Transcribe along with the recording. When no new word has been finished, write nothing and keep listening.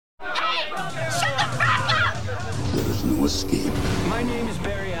There's no escape. My name is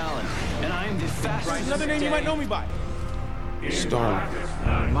Barry Allen, and I am the fastest. Another name you might know me by. Star.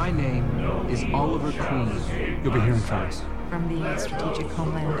 My name is Oliver Queen. You'll be hearing from us. From the Strategic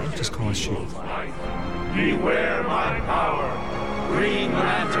Homeland. Just call us SHIELD. Beware my power. Green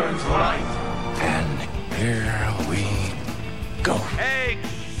Lantern's light. And here we go.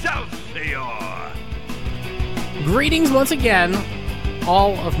 Excelsior! Greetings once again,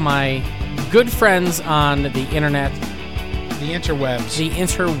 all of my good friends on the internet. The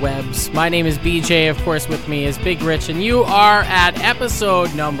interwebs. My name is BJ. Of course, with me is Big Rich, and you are at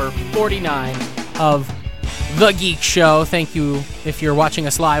episode number 49 of The Geek Show. Thank you if you're watching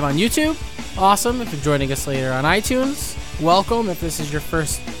us live on YouTube. Awesome. If you're joining us later on iTunes, welcome. If this is your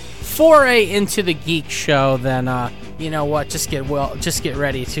first foray into The Geek Show, then you know what? Just get ready to just get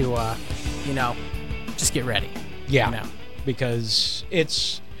ready. Yeah, you know. Because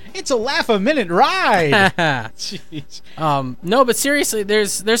it's a laugh-a-minute ride. Jeez. No, but seriously,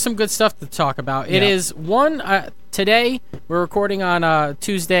 there's some good stuff to talk about. It is today. We're recording on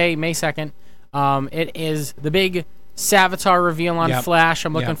Tuesday, May 2nd. It is the big Savitar reveal on Flash.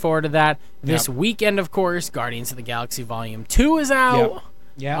 I'm looking forward to that. This weekend, of course, Guardians of the Galaxy Volume 2 is out.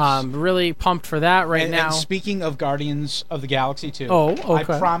 Yes. Really pumped for that now. And speaking of Guardians of the Galaxy 2, okay. I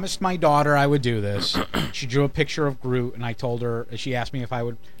promised my daughter I would do this. She drew a picture of Groot, and I told her, she asked me if I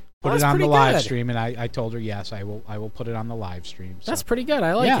would put it on the live stream, and I told her, yes, I will put it on the live stream. So. That's pretty good.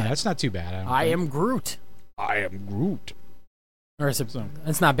 I like it. Yeah, that's not too bad. I am Groot. I am Groot. Or is it,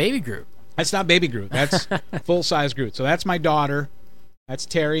 it's not Baby Groot. That's not Baby Groot. That's full-size Groot. So that's my daughter. That's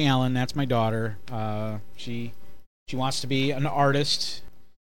Terry Ellen. That's my daughter. She wants to be an artist.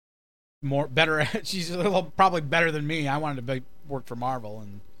 She's a little probably better than me. I wanted to work for Marvel,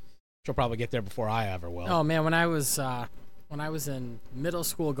 and she'll probably get there before I ever will. Oh man, when I was in middle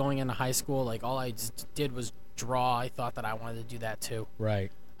school going into high school, like all I just did was draw. I thought that I wanted to do that too. Right.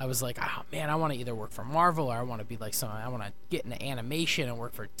 I was like, oh man, I want to either work for Marvel or I want to be like I want to get into animation and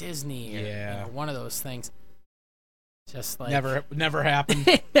work for Disney or one of those things. Just like never happened.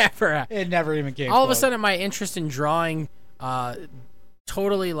 It never happened. It never even came. All of a sudden, my interest in drawing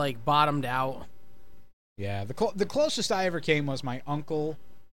totally like bottomed out. Yeah, the closest I ever came was my uncle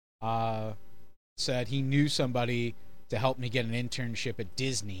said he knew somebody to help me get an internship at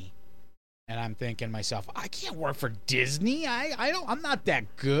Disney, and I'm thinking to myself, I can't work for Disney. I'm not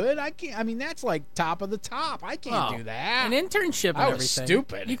that good. I can't. I mean, that's like top of the top. I can't do that. An internship and I was everything.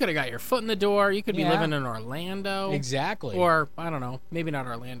 stupid. You could have got your foot in the door. You could be living in Orlando. Exactly. Or I don't know, maybe not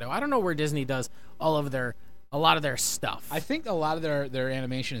Orlando. I don't know where Disney does a lot of their stuff. I think a lot of their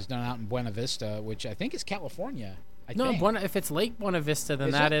animation is done out in Buena Vista, which I think is California. I think. If it's Lake Buena Vista,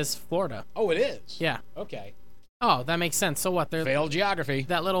 then that is Florida. Oh, it is? Yeah. Okay. Oh, that makes sense. So what? They're failed geography.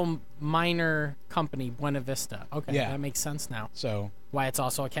 That little minor company, Buena Vista. Okay, yeah. That makes sense now. So why it's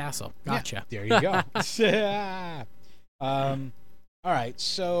also a castle. Gotcha. Yeah, there you go. All right.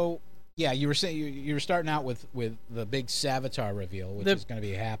 So yeah, you were saying you were starting out with the big Savitar reveal, which is going to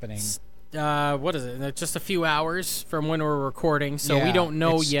be happening. What is it? Just a few hours from when we're recording, so we don't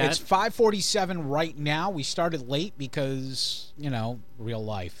know yet. It's 5:47 right now. We started late because real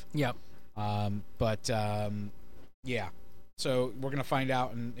life. Yep. Yeah. So we're gonna find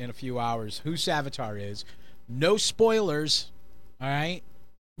out in a few hours who Savitar is. No spoilers. All right.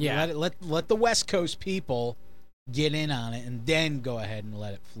 Yeah. Let the West Coast people get in on it, and then go ahead and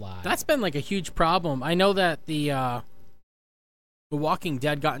let it fly. That's been like a huge problem. I know that the Walking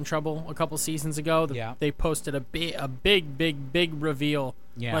Dead got in trouble a couple seasons ago. They posted a big reveal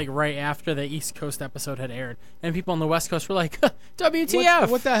like right after the East Coast episode had aired, and people on the West Coast were like, "WTF?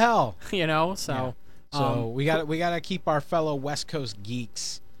 What the hell?" So. Yeah. So we gotta keep our fellow West Coast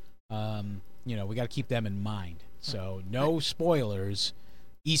geeks. We gotta keep them in mind. So no spoilers,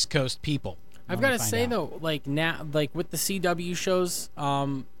 East Coast people. I've got to say though, like now, like with the CW shows,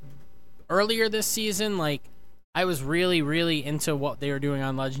 earlier this season, like I was really, really into what they were doing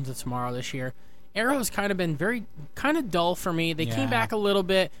on Legends of Tomorrow this year. Arrow's kind of been kind of dull for me. They came back a little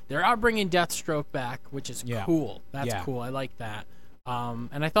bit. They're out bringing Deathstroke back, which is cool. That's cool. I like that.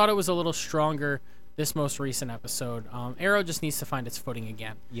 And I thought it was a little stronger this most recent episode. Arrow just needs to find its footing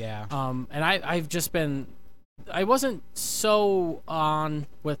again. Yeah. And I've just been... I wasn't so on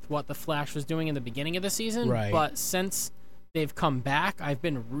with what the Flash was doing in the beginning of the season, but since they've come back, I've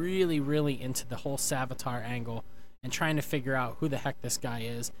been really, really into the whole Savitar angle and trying to figure out who the heck this guy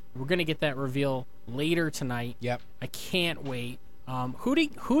is. We're going to get that reveal later tonight. Yep. I can't wait. Who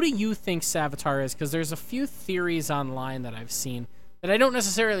do you think Savitar is? Because there's a few theories online that I've seen that I don't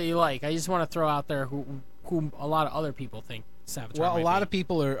necessarily like. I just want to throw out there who a lot of other people think Savitar. Well, might a lot be. of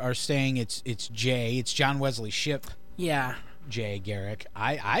people are saying it's Jay. It's John Wesley Shipp Yeah. Jay Garrick.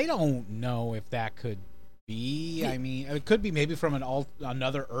 I don't know if that could be. I mean, it could be maybe from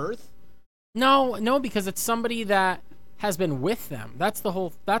another Earth. No, because it's somebody that has been with them. That's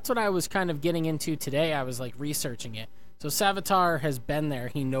what I was kind of getting into today. I was like researching it. So Savitar has been there.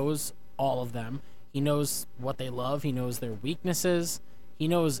 He knows all of them. He knows what they love. He knows their weaknesses. He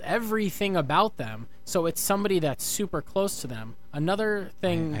knows everything about them. So it's somebody that's super close to them. Another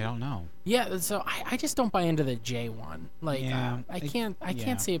thing, I don't know. Yeah, so I just don't buy into the J one. Like, Yeah, I can't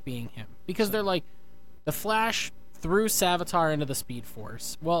see it being him because they're like, the Flash threw Savitar into the Speed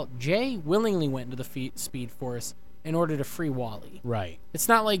Force. Well, Jay willingly went into the Speed Force in order to free Wally. Right. It's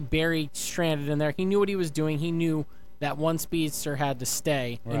not like Barry stranded in there. He knew what he was doing. He knew that one speedster had to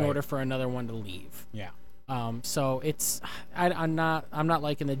stay in Right. order for another one to leave. Yeah. So it's I'm not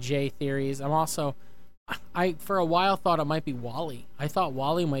liking the J theories. I'm also for a while thought it might be Wally. I thought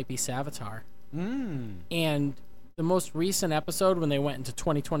Wally might be Savitar. And the most recent episode when they went into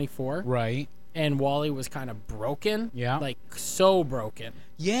 2024, Right. and Wally was kind of broken. Yeah. Like so broken.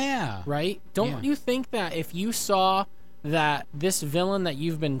 Yeah. Right? Don't Yeah. you think that if you saw that this villain that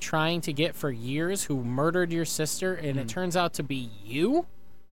you've been trying to get for years who murdered your sister and it turns out to be you?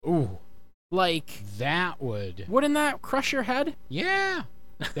 Ooh, Like, that would. wouldn't that crush your head? Yeah.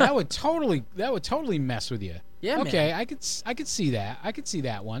 That would totally mess with you. Yeah, Okay, man. I could see that. I could see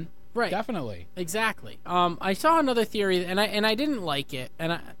that one. Right. Definitely. Exactly. I saw another theory and I didn't like it,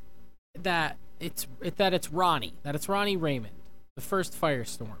 and that it's Ronnie. That it's Ronnie Raymond, the first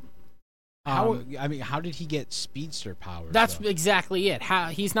Firestorm. How did he get speedster powers? That's though? exactly it. How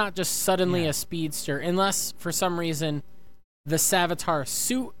he's not just suddenly a speedster, unless for some reason the Savitar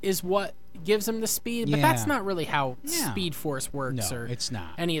suit is what gives him the speed. But that's Yeah. not really how Yeah. Speed Force works, No, or it's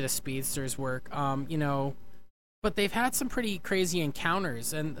not. any of the speedsters work. But they've had some pretty crazy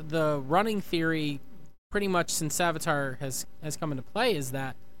encounters, and the running theory, pretty much since Savitar has come into play, is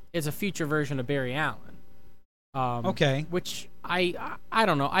that it's a future version of Barry Allen. Okay. Which I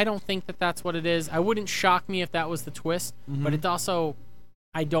don't know. I don't think that that's what it is. I wouldn't shock me if that was the twist, but it also,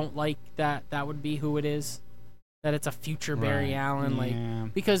 I don't like that would be who it is. That it's a future Barry Right. Allen, Yeah.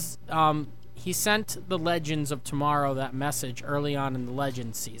 because he sent the Legends of Tomorrow that message early on in the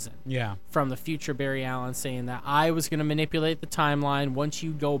Legends season Yeah. from the future Barry Allen saying that I was going to manipulate the timeline. Once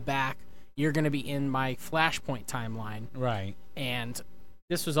you go back, you're going to be in my Flashpoint timeline. Right. And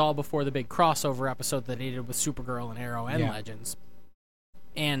this was all before the big crossover episode that they did with Supergirl and Arrow and Yeah. Legends.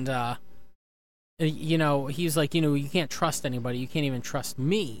 And, he's like, you can't trust anybody. You can't even trust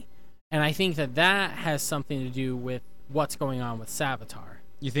me. And I think that has something to do with what's going on with Savitar.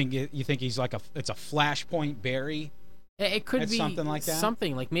 You think he's like it's a Flashpoint Barry? It could It's be something like that?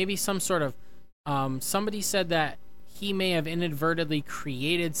 Something like maybe some sort of. Somebody said that he may have inadvertently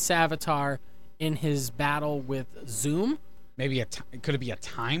created Savitar in his battle with Zoom. Maybe could it be a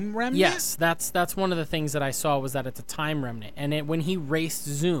time remnant? Yes, that's one of the things that I saw was that it's a time remnant, and when he raced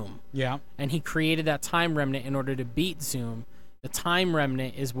Zoom, Yeah. and he created that time remnant in order to beat Zoom. The time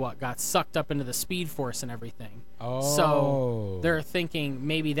remnant is what got sucked up into the Speed Force and everything. Oh. So they're thinking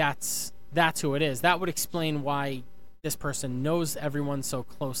maybe that's who it is. That would explain why this person knows everyone so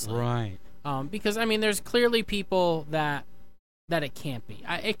closely. Right. Because there's clearly people that it can't be.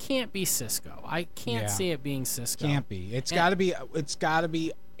 It can't be Cisco. I can't Yeah. see it being Cisco. Can't be. It's got to be. It's got to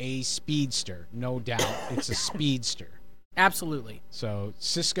be a speedster, no doubt. It's a speedster. Absolutely. So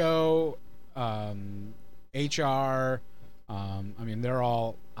Cisco, HR. They're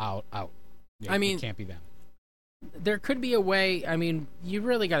all out. Yeah, it can't be them. There could be a way. You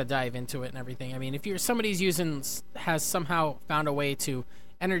really got to dive into it and everything. If somebody's has somehow found a way to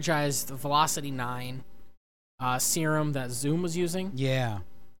energize the Velocity 9 serum that Zoom was using. Yeah.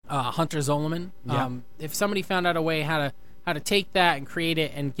 Hunter Zolomon. Yeah. If somebody found out a way how to take that and create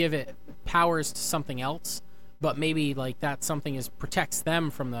it and give it powers to something else, but maybe like that something protects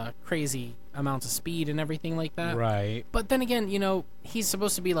them from the crazy amounts of speed and everything like that. Right. But then again, he's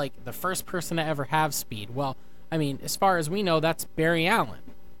supposed to be like the first person to ever have speed. Well, as far as we know, that's Barry Allen.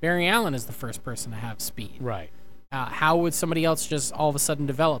 Barry Allen is the first person to have speed. Right. How would somebody else just all of a sudden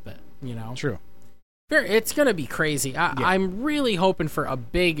develop it? True. It's gonna be crazy. I'm really hoping for a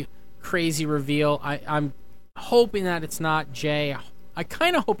big, crazy reveal. I'm hoping that it's not Jay. I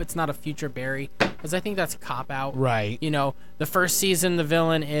kind of hope it's not a future Barry, because I think that's a cop out. Right. The first season the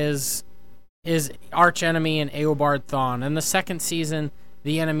villain is arch enemy and Eobard Thawne, and the second season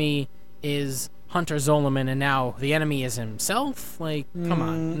the enemy is Hunter Zolomon, and now the enemy is himself. Like, come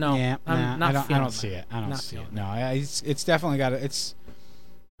on, no, Yeah. I'm not. I feeling don't see it. I don't Not see it. feeling No. It's definitely got to. It's.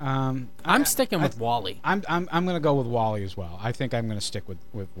 I'm sticking with Wally. I'm gonna go with Wally as well. I think I'm gonna stick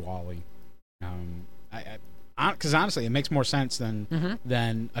with Wally. because honestly, it makes more sense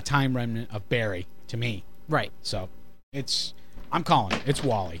than a time remnant of Barry to me. Right. So I'm calling it. It's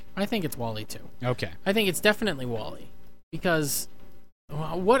Wally. I think it's Wally too. Okay. I think it's definitely Wally because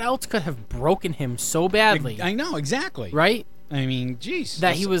what else could have broken him so badly? I know exactly. Right. I mean, geez.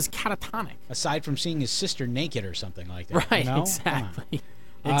 That he was catatonic. Aside from seeing his sister naked or something like that. Right. You know? Exactly.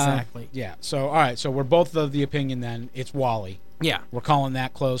 Exactly. Yeah. So all right. So we're both of the opinion then it's Wally. Yeah. We're calling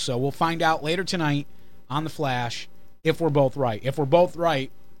that close. So we'll find out later tonight on the Flash if we're both right. If we're both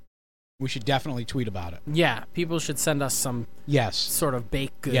right, we should definitely tweet about it. Yeah. People should send us some sort of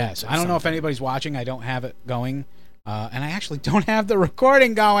baked goods. Yes. or I don't know if anybody's watching. I don't have it going. And I actually don't have the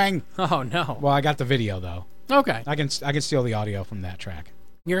recording going. Oh, no. Well, I got the video, though. Okay. I can steal the audio from that track.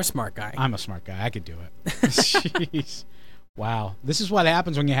 You're a smart guy. I'm a smart guy. I could do it. Jeez. Wow. This is what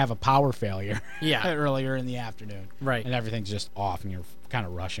happens when you have a power failure earlier in the afternoon. Right. And everything's just off and you're kind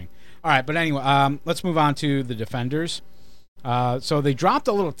of rushing. All right. But anyway, let's move on to the Defenders. So they dropped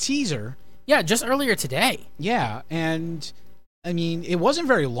a little teaser. Yeah, just earlier today. Yeah. And, I mean, it wasn't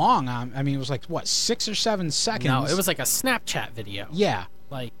very long. I mean, it was like, 6 or 7 seconds? No, it was like a Snapchat video. Yeah.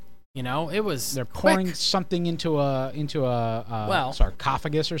 Like, you know, it was They're quick. pouring something into a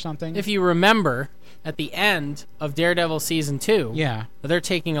sarcophagus or something. If you remember, at the end of Daredevil Season 2, they're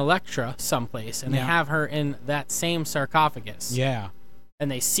taking Elektra someplace, and they have her in that same sarcophagus. Yeah. And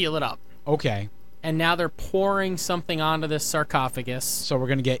they seal it up. Okay. And now they're pouring something onto this sarcophagus. So we're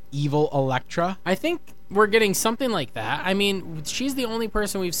going to get evil Elektra? I think we're getting something like that. I mean, she's the only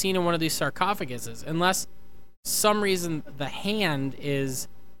person we've seen in one of these sarcophaguses, unless some reason the hand is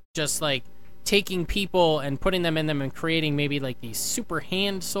just like taking people and putting them in them and creating maybe like these super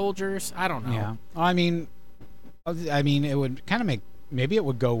hand soldiers. I don't know. Yeah. I mean, it would kind of maybe it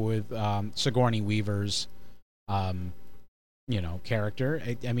would go with Sigourney Weaver's, character.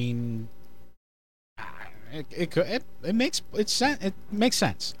 I mean, it makes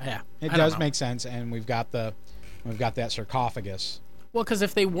sense. Yeah. It does make sense, and we've got that sarcophagus. Well, because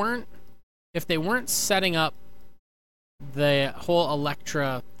if they weren't setting up the whole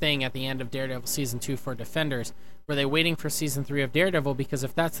Elektra thing at the end of Daredevil Season 2 for Defenders, were they waiting for Season 3 of Daredevil? Because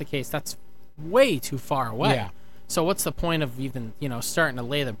if that's the case, that's way too far away. Yeah. So what's the point of even, starting to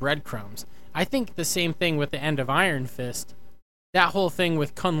lay the breadcrumbs? I think the same thing with the end of Iron Fist. That whole thing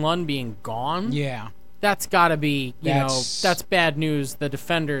with Kun-Lun being gone. Yeah. That's got to be, that's bad news. The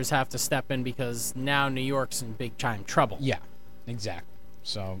Defenders have to step in because now New York's in big time trouble. Yeah, exactly.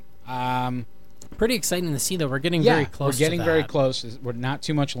 So, pretty exciting to see, though. We're getting very close. We're getting very close. We're not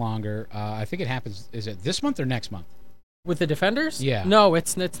too much longer. I think it happens. Is it this month or next month? With the Defenders? Yeah. No,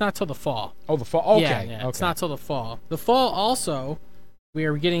 it's not till the fall. Oh, the fall. Okay. Yeah. It's not till the fall. The fall also, we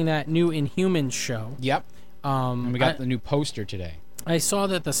are getting that new Inhumans show. Yep. And we got the new poster today. I saw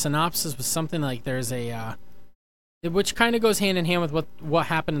that the synopsis was something like there's a, which kind of goes hand in hand with what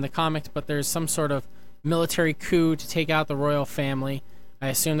happened in the comics, but there's some sort of military coup to take out the royal family. I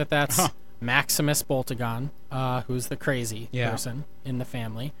assume that's Maximus Boltagon, who's the crazy person in the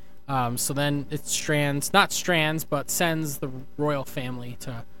family. So then it sends the royal family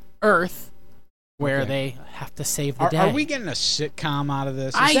to Earth, where they have to save the day. Are we getting a sitcom out of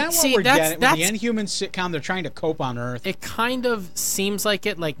this? Is that what we're getting? With the Inhuman sitcom, they're trying to cope on Earth. It kind of seems like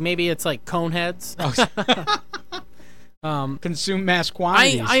it. Like maybe it's like Coneheads. Consume mass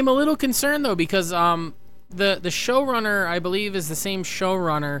quantities. I'm a little concerned though because the showrunner, I believe, is the same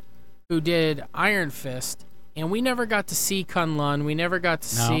showrunner who did Iron Fist, and we never got to see Kun-Lun. We never got to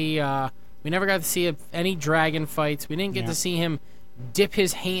see. We never got to see any dragon fights. We didn't get to see him dip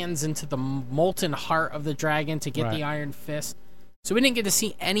his hands into the molten heart of the dragon to get the Iron Fist. So we didn't get to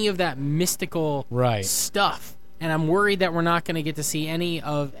see any of that mystical stuff. And I'm worried that we're not going to get to see any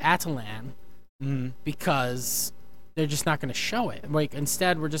of Attilan because they're just not going to show it. Like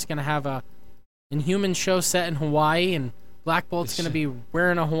instead, we're just going to have a Inhuman show set in Hawaii, and Black Bolt's going to be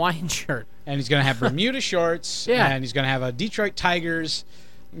wearing a Hawaiian shirt. And he's going to have Bermuda shorts, and he's going to have a Detroit Tigers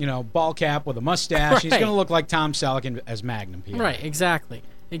ball cap with a mustache. Right. He's going to look like Tom Selleck as Magnum PI. Right, exactly.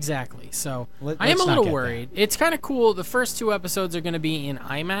 So I am a little worried. It's kind of cool. The first 2 episodes are going to be in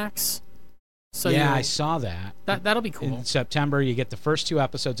IMAX. So I saw that. That'll be cool. In September, you get the first 2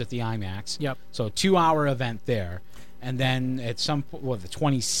 episodes at the IMAX. Yep. So a 2-hour event there. And then at the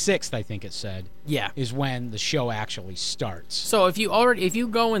 26th, I think it said, is when the show actually starts. So if you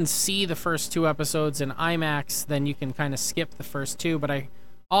go and see the first 2 episodes in IMAX, then you can kind of skip the first 2. But I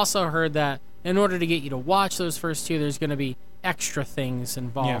also heard that in order to get you to watch those first 2, there's going to be extra things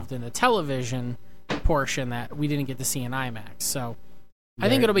involved in the television portion that we didn't get to see in IMAX. So I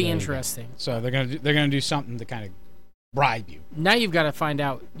think it'll be interesting. So they're gonna do something to kind of bribe you. Now you've got to find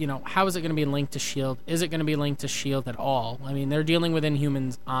out, how is it going to be linked to S.H.I.E.L.D.? Is it going to be linked to S.H.I.E.L.D. at all? I mean, they're dealing with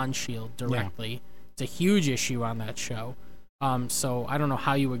Inhumans on S.H.I.E.L.D. directly. Yeah. It's a huge issue on that show. So I don't know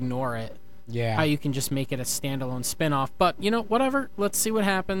how you ignore it. Yeah. How you can just make it a standalone spinoff. But, whatever. Let's see what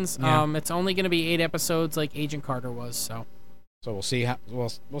happens. Yeah. It's only going to be 8 episodes like Agent Carter was, so. So we'll see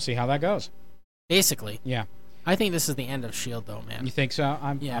how that goes. Basically. Yeah. I think this is the end of S.H.I.E.L.D. though, man. You think so?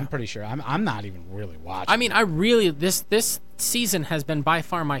 I'm pretty sure. I'm not even really watching. I mean, this season has been by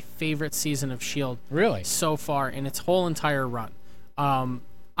far my favorite season of S.H.I.E.L.D. Really? So far in its whole entire run.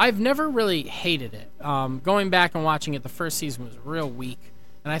 I've never really hated it. Going back and watching it, the first season was real weak.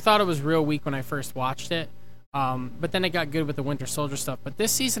 And I thought it was real weak when I first watched it. But then it got good with the Winter Soldier stuff. But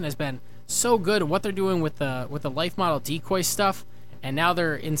this season has been so good. What they're doing with the life model decoy stuff. And now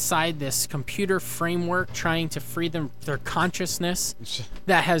they're inside this computer framework trying to free their consciousness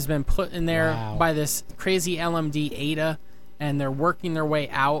that has been put in there by this crazy LMD Ada. And they're working their way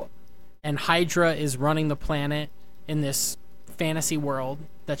out. And Hydra is running the planet in this fantasy world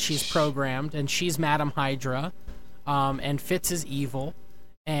that she's programmed. And she's Madam Hydra. And Fitz is evil.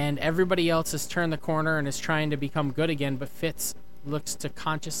 And everybody else has turned the corner and is trying to become good again. But Fitz looks to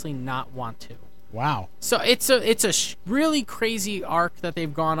consciously not want to. Wow. So it's a really crazy arc that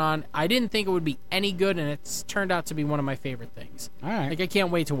they've gone on. I didn't think it would be any good, and it's turned out to be one of my favorite things. All right. Like I can't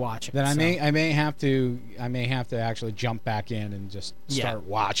wait to watch it. Then I may have to actually jump back in and just start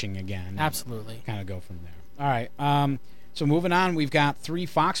watching again. Absolutely. Kind of go from there. All right. So moving on, we've got 3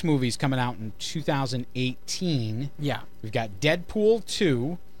 Fox movies coming out in 2018. Yeah. We've got Deadpool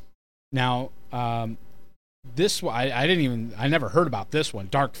 2. Now, this one I never heard about this one,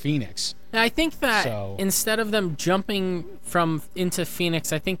 Dark Phoenix. And I think that instead of them jumping into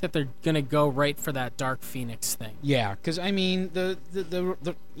Phoenix, I think that they're gonna go right for that Dark Phoenix thing. Yeah, because I mean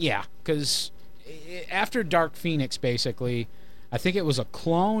because after Dark Phoenix, basically, I think it was a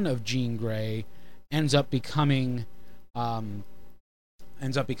clone of Jean Grey ends up becoming her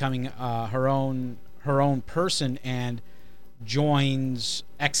own person and joins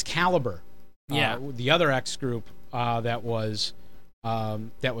Excalibur. Yeah, the other X group that was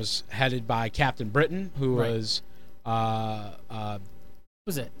headed by Captain Britain, who was it?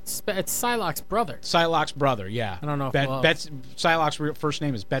 It's Psylocke's brother. Psylocke's brother, yeah. I don't know if Psylocke's first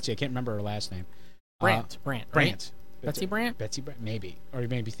name is Betsy. I can't remember her last name. Brant. Brant. Betsy Brant? Betsy Brant, maybe. Or you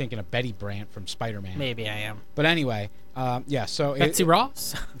may be thinking of Betty Brant from Spider-Man. Maybe I am. But anyway, so... Betsy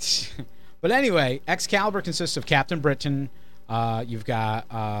Ross? But anyway, Excalibur consists of Captain Britain. You've got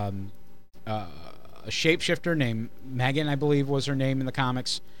a shapeshifter named Megan, I believe was her name in the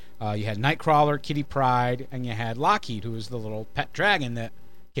comics. You had Nightcrawler, Kitty Pryde, and you had Lockheed, who was the little pet dragon that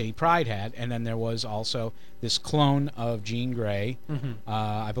Kitty Pryde had. And then there was also this clone of Jean Grey. Mm-hmm.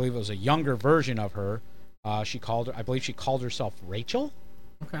 I believe it was a younger version of her. I believe she called herself Rachel,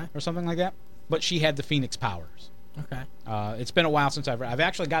 or something like that. But she had the Phoenix powers. Okay. It's been a while since I've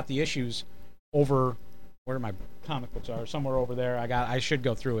actually got the issues over where my comic books are, somewhere over there. I should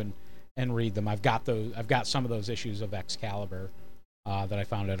go through and read them. I've got some of those issues of Excalibur that I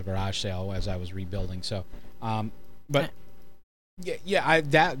found at a garage sale as I was rebuilding. So, but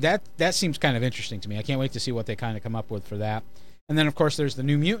that seems kind of interesting to me. I can't wait to see what they kind of come up with for that. And then of course there's the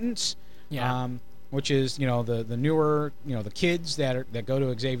New Mutants. Yeah. Which is the newer the kids that go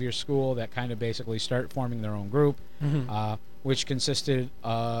to Xavier's school that kind of basically start forming their own group, mm-hmm. Which consisted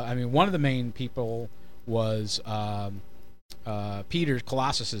one of the main people was Peter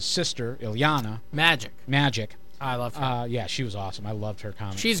Colossus's sister Illyana. Magic. I love her. Yeah, she was awesome. I loved her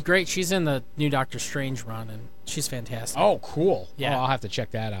comic. She's great. She's in the new Doctor Strange run, and she's fantastic. Oh, cool. Yeah, I'll have to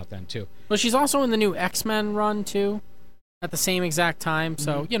check that out then too. Well, she's also in the new X-Men run too. At the same exact time,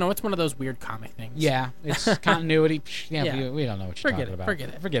 so it's one of those weird comic things. Yeah, it's continuity. Yeah. We don't know what you're talking about.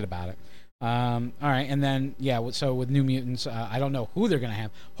 Forget about it. All right, and then so with New Mutants, I don't know who they're gonna have.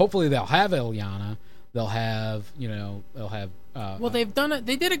 Hopefully, they'll have Illyana. They'll have well, they've done it.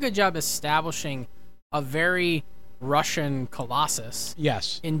 They did a good job establishing a very Russian Colossus.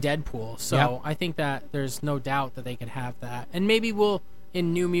 Yes. In Deadpool, so I think that there's no doubt that they could have that, and maybe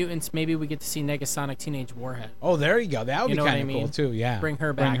in New Mutants, maybe we get to see Negasonic Teenage Warhead. Oh, there you go. That would be kind of cool too. Yeah, bring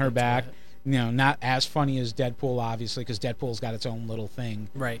her back. Not as funny as Deadpool, obviously, because Deadpool's got its own little thing.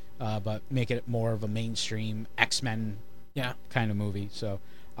 Right. But make it more of a mainstream X-Men. Kind of movie. So,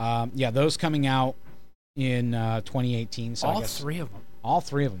 those coming out in 2018. So all three of them. All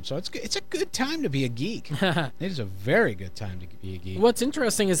three of them. So it's a good time to be a geek. It is a very good time to be a geek. What's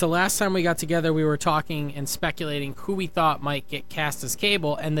interesting is the last time we got together, we were talking and speculating who we thought might get cast as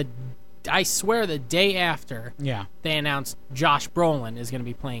Cable, and I swear the day after, they announced Josh Brolin is going to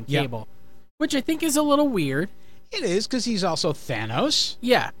be playing Cable, which I think is a little weird. It is, because he's also Thanos.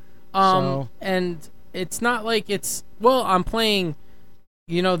 Yeah. So- And it's not like it's, well, I'm playing,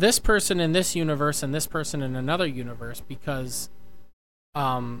 this person in this universe and this person in another universe, because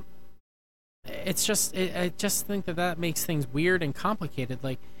it's just, I just think that makes things weird and complicated.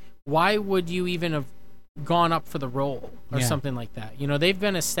 Like, why would you even have gone up for the role or Yeah. something like that? They've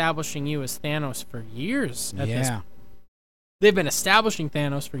been establishing you as Thanos for years at this. Yeah. They've been establishing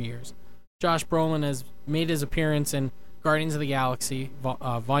Thanos for years. Josh Brolin has made his appearance in Guardians of the Galaxy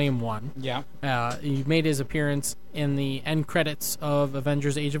Volume 1. Yeah. He made his appearance in the end credits of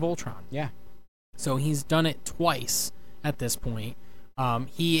Avengers Age of Ultron. Yeah. So he's done it twice at this point.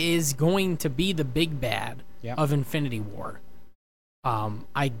 He is going to be the big bad Yeah. of Infinity War.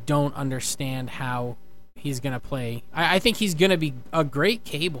 I don't understand how he's going to play. I think he's going to be a great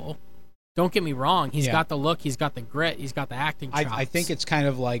Cable. Don't get me wrong. He's Yeah. got the look. He's got the grit. He's got the acting chops. I think it's kind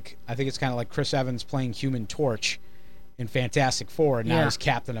of like Chris Evans playing Human Torch in Fantastic Four, and now Yeah. he's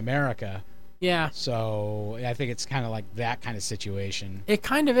Captain America. Yeah. So I think it's kind of like that kind of situation. It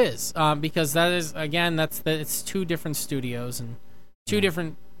kind of is, because that is, again, it's two different studios and two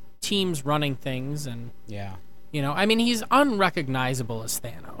different teams running things, and Yeah. I mean, he's unrecognizable as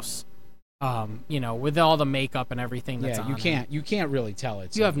Thanos. With all the makeup and everything that's Yeah, on you him. can't really tell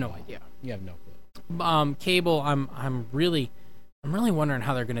it's You have him. no idea. You have no clue. Cable, I'm really wondering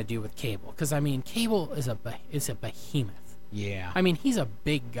how they're gonna do with Cable, because I mean, Cable is a behemoth. Yeah. I mean, he's a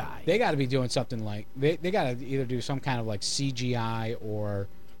big guy. They got to be doing something like they got to either do some kind of like CGI or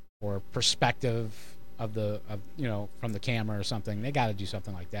perspective of from the camera or something. They got to do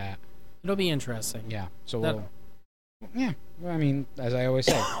something like that. It'll be interesting. Yeah. So That- I mean, as I always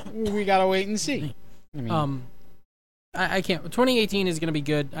say, we got to wait and see. I mean, I can't. 2018 is gonna be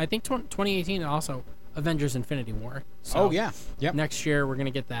good. I think 2018 also Avengers Infinity War. So oh yeah. Yep. next year we're gonna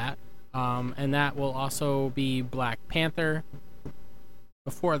get that, and that will also be Black Panther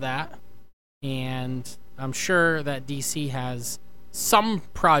before that, and I'm sure that DC has some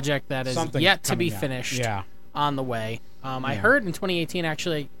project that is Something yet to be coming out. finished Yeah. on the way. I Yeah. heard in 2018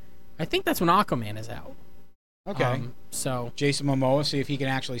 actually, I think that's when Aquaman is out. Okay. So Jason Momoa, see if he can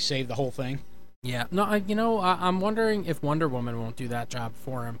actually save the whole thing. yeah, no, I'm wondering if Wonder Woman won't do that job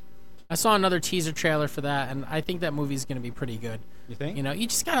for him. I saw another teaser trailer for that, and I think that movie's going to be pretty good. You think? You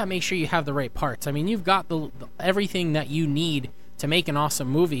just gotta make sure you have the right parts. I mean, you've got the everything that you need to make an awesome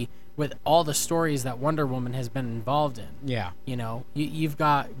movie with all the stories that Wonder Woman has been involved in. Yeah. You've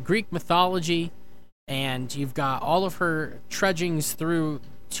got Greek mythology, and you've got all of her trudgings through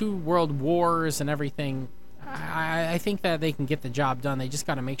 2 world wars and everything. I think that they can get the job done. They just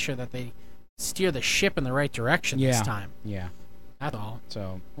got to make sure that they steer the ship in the right direction this time. Yeah. That's all.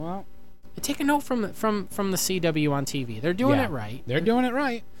 So, well, Take a note from the CW on TV. They're doing yeah. it right. They're doing it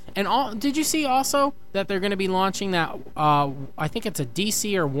right. And did you see also that they're going to be launching that? I think it's a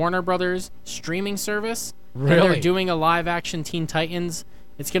DC or Warner Brothers streaming service. And Really? they're doing a live action Teen Titans.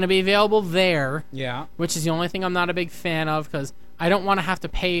 It's going to be available there, Yeah. which is the only thing I'm not a big fan of, because I don't want to have to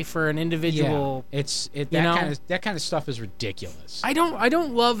pay for an individual. Yeah. That kind of stuff is ridiculous. I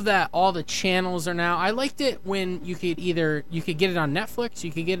don't love that all the channels are now. I liked it when you could get it on Netflix,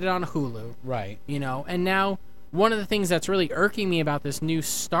 you could get it on Hulu, Right. and now one of the things that's really irking me about this new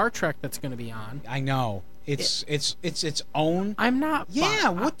Star Trek that's going to be on, I know. It's its own. I'm not. Yeah.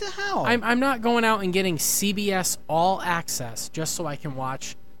 What the hell? I'm not going out and getting CBS All Access just so I can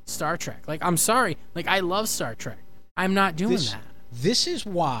watch Star Trek. Like, I'm sorry. Like, I love Star Trek. I'm not doing that. This is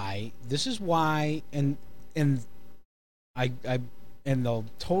why, and they'll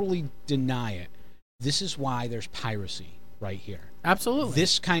totally deny it. This is why there's piracy right here. Absolutely.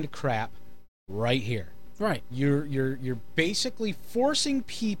 This kind of crap right here. Right. You're basically forcing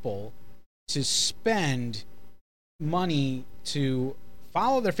people to spend money to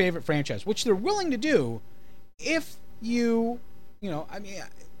follow their favorite franchise, which they're willing to do if you're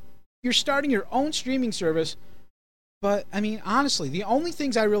starting your own streaming service. But I mean, honestly, the only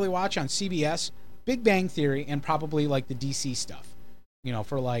things I really watch on CBS, Big Bang Theory, and probably like the DC stuff,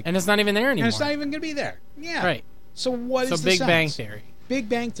 for like, And it's not even there anymore. and it's not even gonna be there. Yeah. Right. So what So is Big the Bang sense? Theory. Big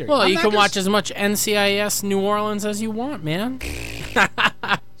Bang Theory. Well, I'm you not can gonna watch as much NCIS New Orleans as you want, man.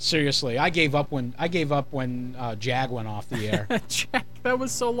 Seriously, I gave up when Jag went off the air. Jack, that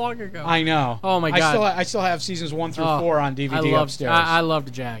was so long ago. I know. Oh, my God. I still have seasons 1 through 4 on DVD upstairs. I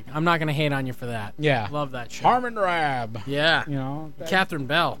loved Jag. I'm not gonna hate on you for that. Yeah. Love that show. Harmon Rab. Yeah. That- Catherine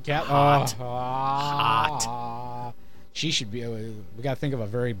Bell. Hot. Hot. She should be. We got to think of a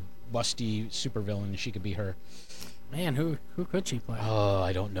very busty supervillain. She could be her. Man, who could she play? Oh,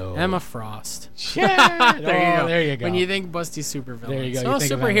 I don't know. Emma Frost. Yeah. There you go. There you go. When you think busty supervillains. There you go. No You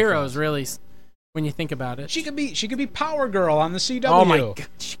think of Emma superheroes Frost. really when you think about it. She could be Power Girl on the CW. Oh my god,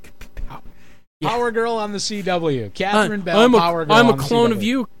 she could be Power. Power Girl on the CW. Catherine Bell, I'm Power Girl. I'm a on the clone CW. of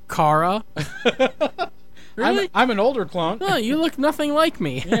you, Kara. Really? I'm an older clone. Oh, you look nothing like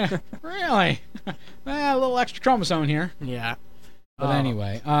me. Yeah, really. A little extra chromosome here. Yeah. But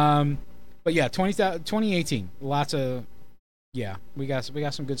anyway, but yeah, 2018. Lots of, yeah, we got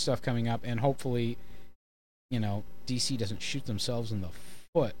some good stuff coming up, and hopefully, DC doesn't shoot themselves in the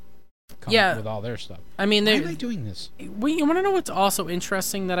foot. With all their stuff. I mean, why am I doing this? You want to know what's also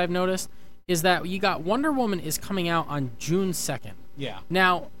interesting that I've noticed is that you got Wonder Woman is coming out on June 2nd. Yeah.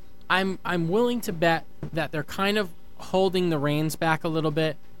 Now, I'm willing to bet that they're kind of holding the reins back a little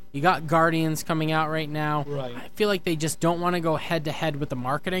bit. You got Guardians coming out right now. Right. I feel like they just don't want to go head to head with the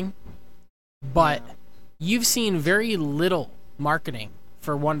marketing. But you've seen very little marketing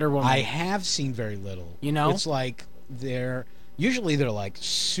for Wonder Woman. I have seen very little. It's like they're like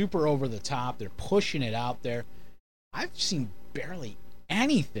super over the top. They're pushing it out there. I've seen barely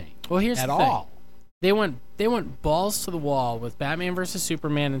anything. Well, here's at the thing. all. They went balls to the wall with Batman vs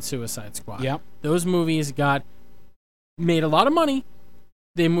Superman and Suicide Squad. Yep. Those movies made a lot of money.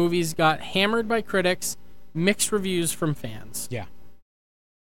 The movies got hammered by critics, mixed reviews from fans. Yeah.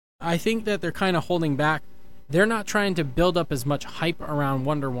 I think that they're kind of holding back. They're not trying to build up as much hype around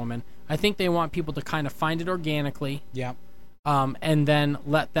Wonder Woman. I think they want people to kind of find it organically. Yeah. And then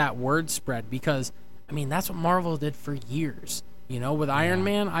let that word spread, because I mean that's what Marvel did for years. With Iron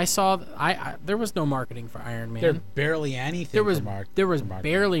Man, I saw there was no marketing for Iron Man. There's barely anything. There was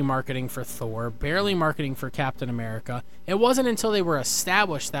barely marketing for Thor, barely marketing for Captain America. It wasn't until they were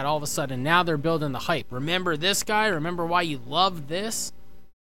established that all of a sudden now they're building the hype. Remember this guy? Remember why you love this?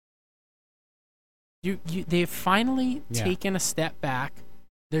 They've finally taken a step back.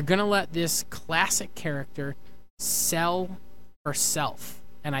 They're gonna let this classic character sell herself,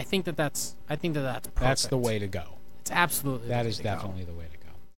 and I think that's perfect. That's the way to go. It's absolutely that is definitely the way to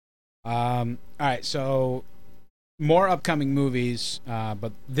go. All right, so more upcoming movies,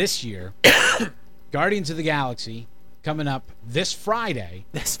 but this year, Guardians of the Galaxy coming up this Friday.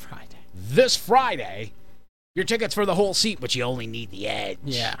 This Friday, your tickets for the whole seat, but you only need the edge.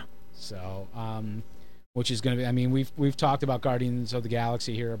 Yeah. So, which is going to be, I mean, we've talked about Guardians of the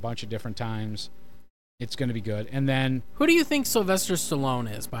Galaxy here a bunch of different times. It's going to be good. And then, who do you think Sylvester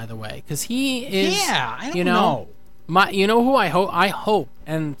Stallone is, by the way? Because he is. Yeah, I don't know. Who I hope,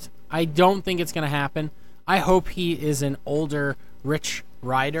 and I don't think it's going to happen. I hope he is an older, rich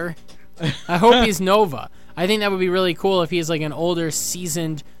rider. I hope he's Nova. I think that would be really cool if he's like an older,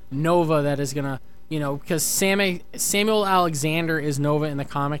 seasoned Nova that is going to, because Samuel Alexander is Nova in the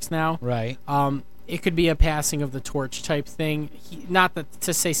comics now. Right. It could be a passing of the torch type thing. Not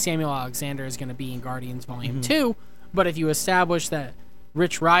to say Samuel Alexander is going to be in Guardians Volume 2, but if you establish that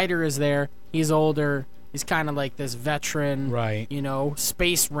Rich Rider is there, he's older, he's kind of like this veteran, right?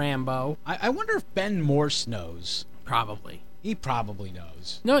 Space Rambo. I wonder if Ben Morse knows. Probably. He probably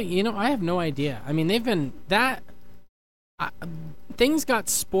knows. No, I have no idea. I mean, they've been things got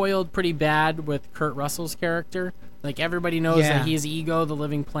spoiled pretty bad with Kurt Russell's character. Like, everybody knows that he's Ego, the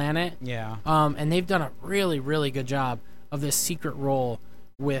Living Planet. Yeah. And they've done a really, really good job of this secret role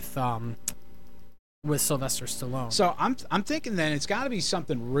with Sylvester Stallone. So I'm thinking then it's got to be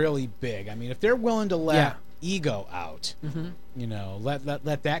something really big. I mean, if they're willing to let Ego out,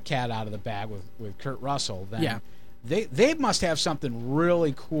 let that cat out of the bag with Kurt Russell, then they must have something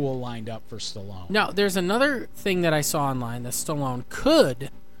really cool lined up for Stallone. Now, there's another thing that I saw online that Stallone could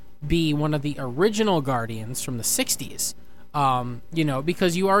be one of the original Guardians from the 60s.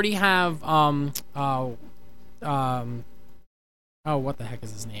 Because you already have what the heck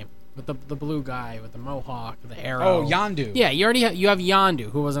is his name? With the blue guy with the mohawk, the arrow. Oh, Yondu. Yeah, you already have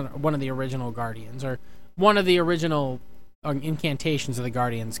Yondu, who was one of the original Guardians, or one of the original incantations of the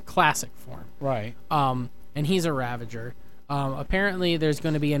Guardians classic form. Right. And he's a Ravager. Apparently, there's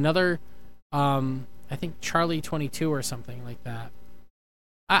going to be another, I think Charlie 22 or something like that.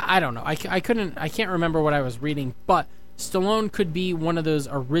 I don't know. I can't remember what I was reading, but Stallone could be one of those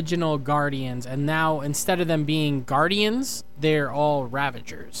original Guardians, and now instead of them being Guardians, they're all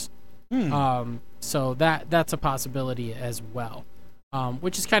Ravagers. So that's a possibility as well.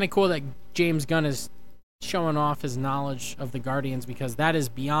 Which is kind of cool that James Gunn is showing off his knowledge of the Guardians, because that is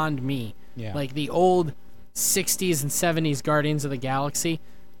beyond me. Yeah. Like the old 60s and 70s Guardians of the Galaxy,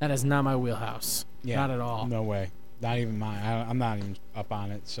 that is not my wheelhouse. Yeah. Not at all. No way. Not even mine. I'm not even up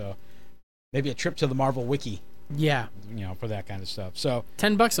on it. So maybe a trip to the Marvel Wiki. Yeah. For that kind of stuff. So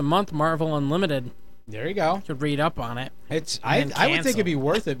 $10 a month, Marvel Unlimited. There you go. Could read up on it. I would think it'd be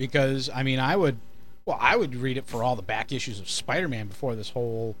worth it, because I mean I would read it for all the back issues of Spider-Man before this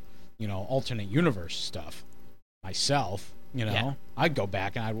whole alternate universe stuff myself. Yeah. I'd go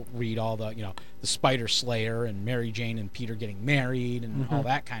back and I'd read all the, the Spider Slayer and Mary Jane and Peter getting married and all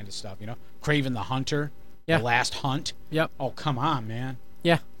that kind of stuff. Kraven the Hunter, Yeah. The Last Hunt. Yep. Oh, come on, man.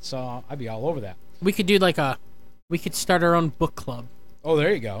 Yeah. So I'd be all over that. We could do we could start our own book club. Oh,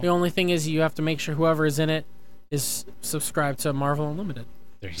 there you go. The only thing is you have to make sure whoever is in it is subscribed to Marvel Unlimited.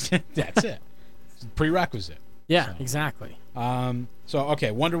 That's it. It's a prerequisite. Yeah, So. exactly.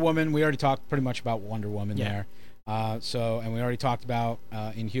 Okay, Wonder Woman. We already talked pretty much about Wonder Woman Yeah. there. And we already talked about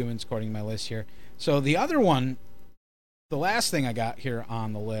Inhumans, according to my list here. So the other one, the last thing I got here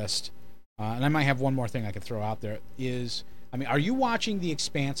on the list, and I might have one more thing I could throw out there, is, are you watching The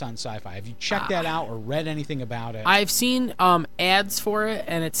Expanse on Sci-Fi? Have you checked that out or read anything about it? I've seen ads for it,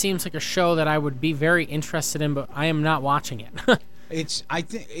 and it seems like a show that I would be very interested in, but I am not watching it.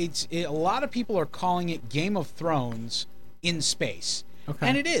 A lot of people are calling it Game of Thrones in space. Okay.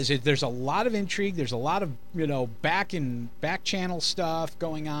 And it is. There's a lot of intrigue. There's a lot of back channel stuff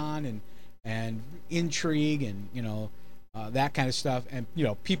going on, and intrigue, and that kind of stuff. And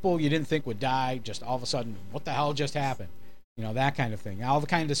people you didn't think would die, just all of a sudden, what the hell just happened? That kind of thing. All the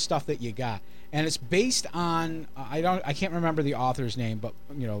kind of stuff that you got. And it's based on I can't remember the author's name, but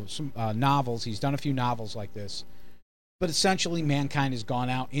some novels. He's done a few novels like this. But essentially, mankind has gone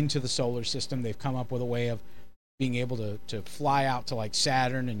out into the solar system. They've come up with a way of being able to fly out to like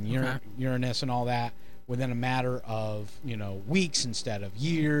Saturn and Uranus and all that within a matter of weeks instead of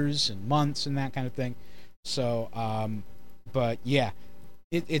years and months and that kind of thing. So, but yeah,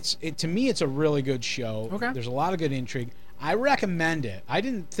 it to me it's a really good show. Okay. There's a lot of good intrigue. I recommend it. I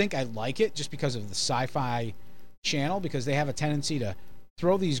didn't think I'd like it just because of the Sci-Fi Channel, because they have a tendency to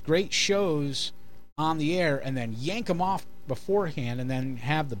throw these great shows on the air and then yank them off beforehand and then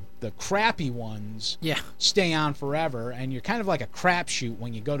have the crappy ones stay on forever, and you're kind of like a crapshoot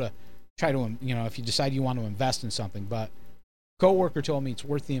when you go to try to if you decide you want to invest in something. But coworker told me it's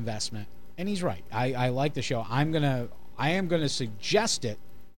worth the investment, and he's right. I like the show. I am gonna suggest it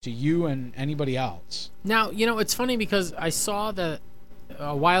to you and anybody else. Now, it's funny because I saw that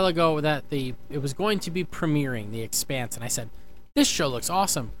a while ago that it was going to be premiering The Expanse, and I said, this show looks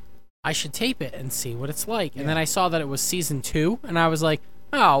awesome. I should tape it and see what it's like. And then I saw that it was season 2, and I was like,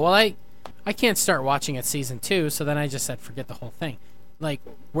 oh, well, I can't start watching at season 2, so then I just said, forget the whole thing. Like,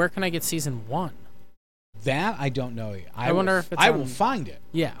 where can I get season 1? That I don't know yet. I wonder if it's I on- will find it.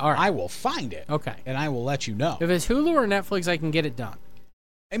 Yeah, all right. I will find it. Okay. And I will let you know. If it's Hulu or Netflix, I can get it done.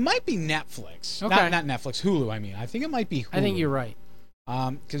 It might be Netflix. Okay. Not Netflix, Hulu, I mean. I think it might be Hulu. I think you're right.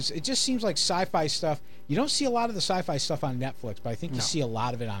 Because it just seems like sci-fi stuff. You don't see a lot of the sci-fi stuff on Netflix, but I think you see a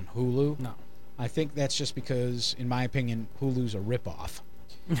lot of it on Hulu. No. I think that's just because, in my opinion, Hulu's a ripoff.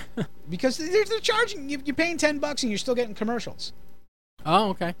 Because they're charging, you're paying $10 and you're still getting commercials. Oh,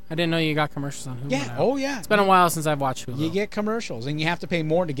 okay. I didn't know you got commercials on Hulu. Yeah. now. Oh, yeah. It's been a while since I've watched Hulu. You get commercials, and you have to pay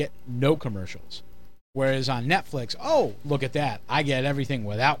more to get no commercials. Whereas on Netflix, oh, look at that. I get everything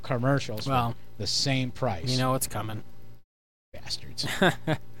without commercials for the same price. You know it's coming. Bastards.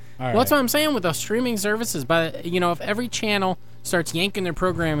 Well, that's what I'm saying with those streaming services. But if every channel starts yanking their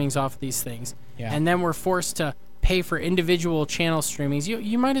programmings off these things, and then we're forced to pay for individual channel streamings,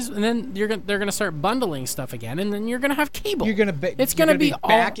 you might as, and then they're gonna start bundling stuff again, and then you're gonna have cable. It's gonna be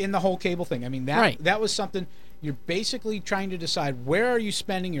back in the whole cable thing. I mean, Right. that was something. You're basically trying to decide, where are you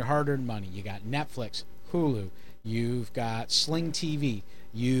spending your hard-earned money. You got Netflix, Hulu, you've got Sling TV,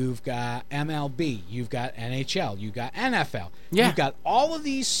 you've got MLB, you've got NHL, you've got NFL. Yeah. You've got all of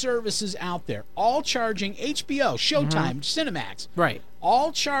these services out there, all charging HBO, Showtime, Cinemax. Right.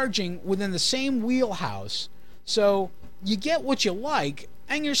 All charging within the same wheelhouse. So you get what you like,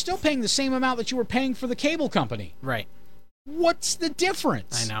 and you're still paying the same amount that you were paying for the cable company. Right. What's the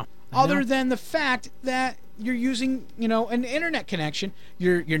difference? I know. Other than the fact that you're using, an internet connection,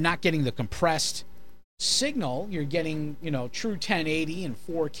 you're not getting the compressed signal. You're getting, true 1080 and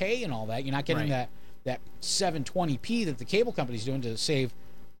 4K and all that. You're not getting that 720p that the cable company's doing to save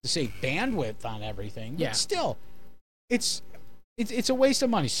bandwidth on everything. Yeah. But still, it's a waste of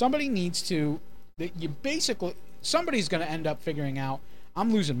money. Somebody needs to. Somebody's going to end up figuring out,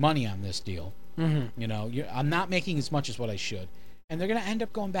 I'm losing money on this deal. Mm-hmm. I'm not making as much as what I should. And they're going to end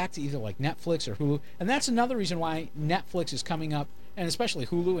up going back to either like Netflix or Hulu. And that's another reason why Netflix is coming up, and especially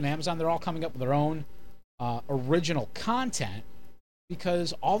Hulu and Amazon, they're all coming up with their own original content,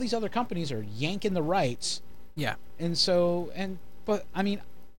 because all these other companies are yanking the rights. Yeah. But I mean,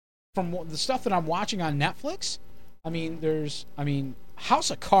 from the stuff that I'm watching on Netflix, there's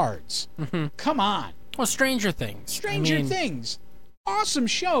House of Cards. Mm-hmm. Come on. Well, Stranger Things. Things. Awesome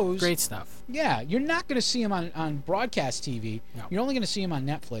shows. Great stuff. Yeah, you're not going to see them on broadcast TV. No. You're only going to see them on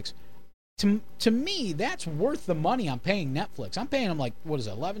Netflix. to me, that's worth the money I'm paying Netflix. I'm paying them like, what is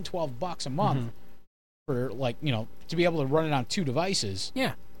it, $11, $12 a month for, like, you know, to be able to run it on 2 devices.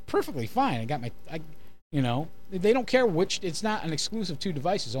 Yeah. Perfectly fine. I got you know, they don't care which. It's not an exclusive 2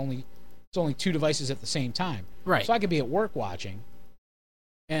 devices. It's only 2 devices at the same time. Right. So I could be at work watching,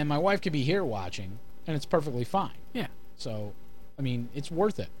 and my wife could be here watching, and it's perfectly fine. Yeah. So, I mean, it's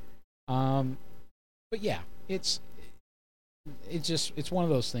worth it. But yeah, it's one of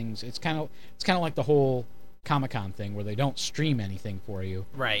those things. It's kind of like the whole Comic-Con thing where they don't stream anything for you.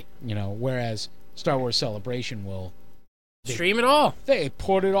 Right. You know, whereas Star Wars Celebration will stream it all. They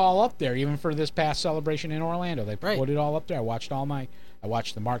put it all up there, even for this past celebration in Orlando. They put it all up there. I watched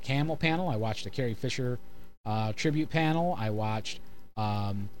the Mark Hamill panel. I watched the Carrie Fisher tribute panel. I watched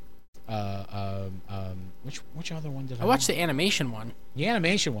which other one did I watched the animation one. The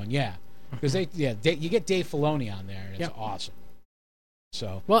animation one, yeah. Because you get Dave Filoni on there, and it's awesome.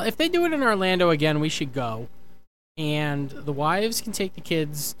 So, well, if they do it in Orlando again, we should go, and the wives can take the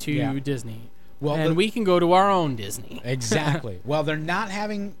kids to Disney. Well, and we can go to our own Disney. Exactly. Well, they're not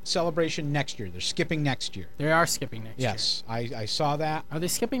having Celebration next year. They're skipping next year. They are skipping next year. Yes, I saw that. Are they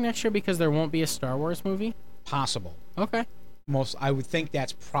skipping next year because there won't be a Star Wars movie? Possible. Okay. I would think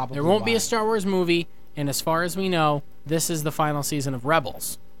that's probably there won't be a Star Wars movie, and as far as we know, this is the final season of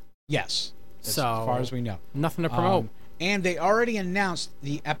Rebels. Yes. As so far as we know. Nothing to promote. And they already announced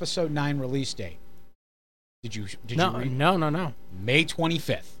the Episode 9 release date. Did you read? No. May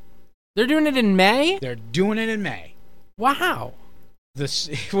 25th. They're doing it in May? They're doing it in May. Wow.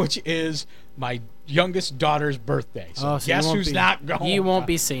 Which is my youngest daughter's birthday. So guess who's not going? You won't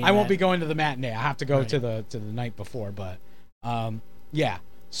be seeing I won't be going to the matinee. I have to go to the night before. But yeah.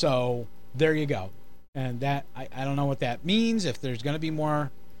 So there you go. And that I don't know what that means. If there's going to be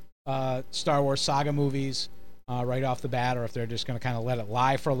more Star Wars saga movies right off the bat, or if they're just going to kind of let it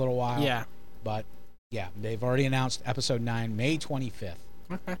lie for a little while. Yeah. But yeah, they've already announced Episode 9, May 25th.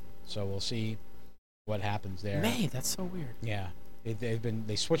 Okay. So we'll see what happens there. May, that's so weird. Yeah,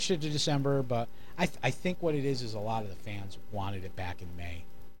 they switched it to December, but I think what it is a lot of the fans wanted it back in May.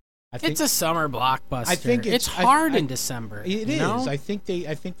 It's a summer blockbuster. I think it's hard in December. It is. I think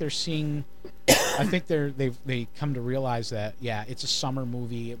they're seeing. I think they come to realize that it's a summer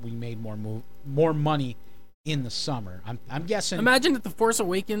movie. We made more money in the summer. I'm guessing. Imagine if The Force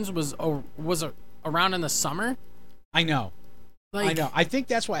Awakens was around in the summer. I know. I know. I think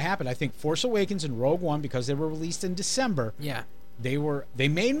that's what happened. I think Force Awakens and Rogue One, because they were released in December. Yeah. They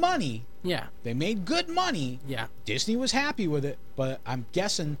made money. Yeah. They made good money. Yeah. Disney was happy with it, but I'm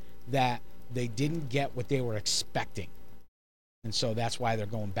guessing that they didn't get what they were expecting. And so that's why they're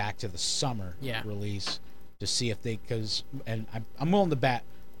going back to the summer release to see if I'm willing to bet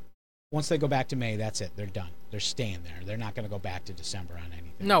once they go back to May, that's it. They're done. They're staying there. They're not going to go back to December on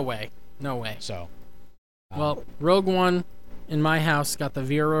anything. No way. So. Well, Rogue One in my house got the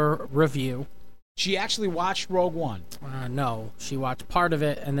Vera review. She actually watched Rogue One. No, she watched part of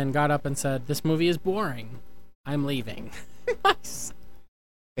it and then got up and said, "This movie is boring. I'm leaving."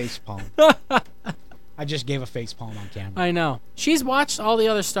 Facepalm. I just gave a facepalm on camera. I know. She's watched all the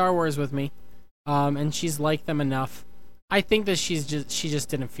other Star Wars with me, and she's liked them enough. I think that she just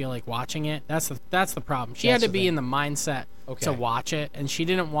didn't feel like watching it. That's the problem. She had to be in the mindset to watch it, and she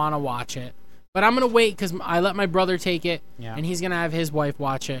didn't want to watch it. But I'm going to wait because I let my brother take it, and he's going to have his wife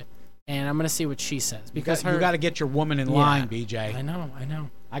watch it, and I'm going to see what she says. Because you got to get your woman in line, BJ. I know.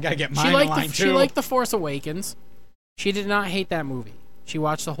 I got to get mine in line, too. She liked The Force Awakens. She did not hate that movie. She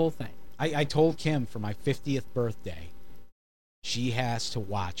watched the whole thing. I told Kim for my 50th birthday, she has to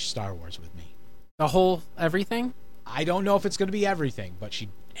watch Star Wars with me. The whole everything? I don't know if it's going to be everything, but she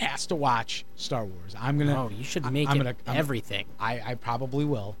has to watch Star Wars. You should make everything. I probably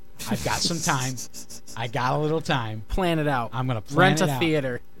will. I've got some time. I got a little time. Plan it out. I'm going to plan Rent it a out.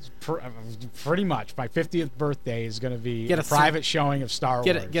 Theater. Pretty much. My 50th birthday is going to be a private showing of Star Wars.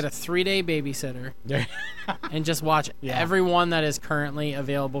 Get a 3-day babysitter and just watch every one that is currently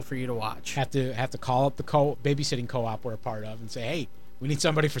available for you to watch. Have to call up the babysitting co-op we're a part of and say, hey, we need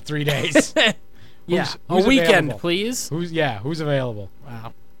somebody for 3 days. Who's a weekend, available? Please. Who's available?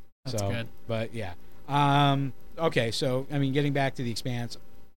 Wow, that's good. But yeah, okay. So I mean, getting back to The Expanse,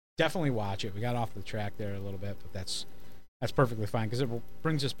 definitely watch it. We got off the track there a little bit, but that's perfectly fine because it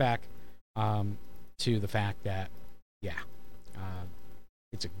brings us back to the fact that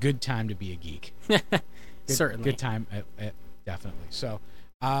it's a good time to be a geek. Certainly, good time, definitely. So.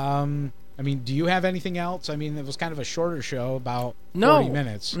 I mean, do you have anything else? I mean, it was kind of a shorter show, about 40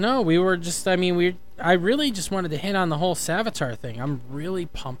 minutes. No, we were just, I really just wanted to hit on the whole Savitar thing. I'm really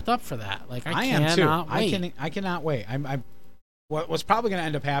pumped up for that. Like, I am too. Wait. I cannot wait. what's probably going to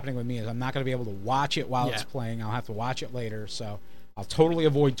end up happening with me is I'm not going to be able to watch it while it's Yeah. playing. I'll have to watch it later, so I'll totally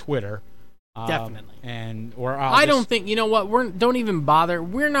avoid Twitter. Definitely. I don't think, you know what, don't even bother.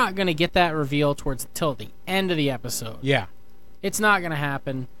 We're not going to get that reveal till the end of the episode. Yeah. It's not going to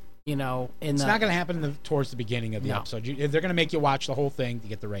happen, you know. It's not going to happen towards the beginning of the No. episode. They're going to make you watch the whole thing to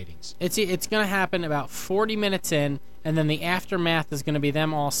get the ratings. It's going to happen about 40 minutes in, and then the aftermath is going to be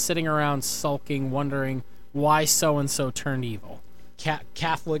them all sitting around sulking, wondering why so-and-so turned evil.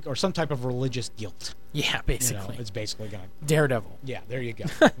 Catholic or some type of religious guilt. Yeah, basically. It's basically going to... Daredevil. Yeah, there you go.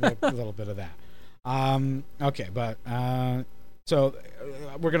 A little bit of that. Okay, but... So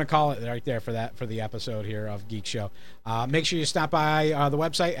we're going to call it right there for the episode here of Geek Show. Make sure you stop by the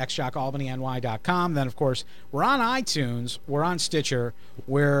website, xshockalbanyny.com. Then, of course, we're on iTunes. We're on Stitcher.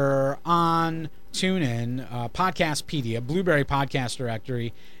 We're on TuneIn, Podcastpedia, Blueberry Podcast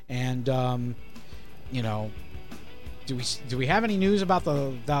Directory. And, do we have any news about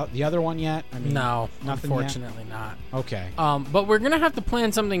the other one yet? I mean, No, nothing unfortunately not. Okay. But we're going to have to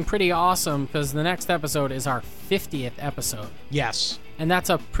plan something pretty awesome because the next episode is our 50th episode. Yes. And that's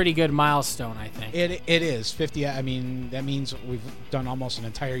a pretty good milestone, I think. It is 50. I mean, that means we've done almost an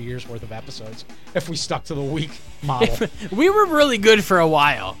entire year's worth of episodes if we stuck to the week model. We were really good for a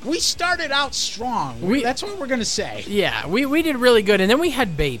while. We started out strong. That's what we're going to say. Yeah, we did really good, and then we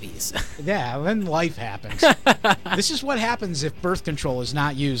had babies. Yeah, then life happens. This is what happens if birth control is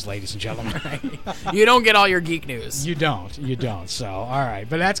not used, ladies and gentlemen. You don't get all your geek news. You don't. So, all right.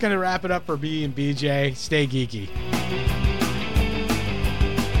 But that's going to wrap it up for B and BJ. Stay geeky.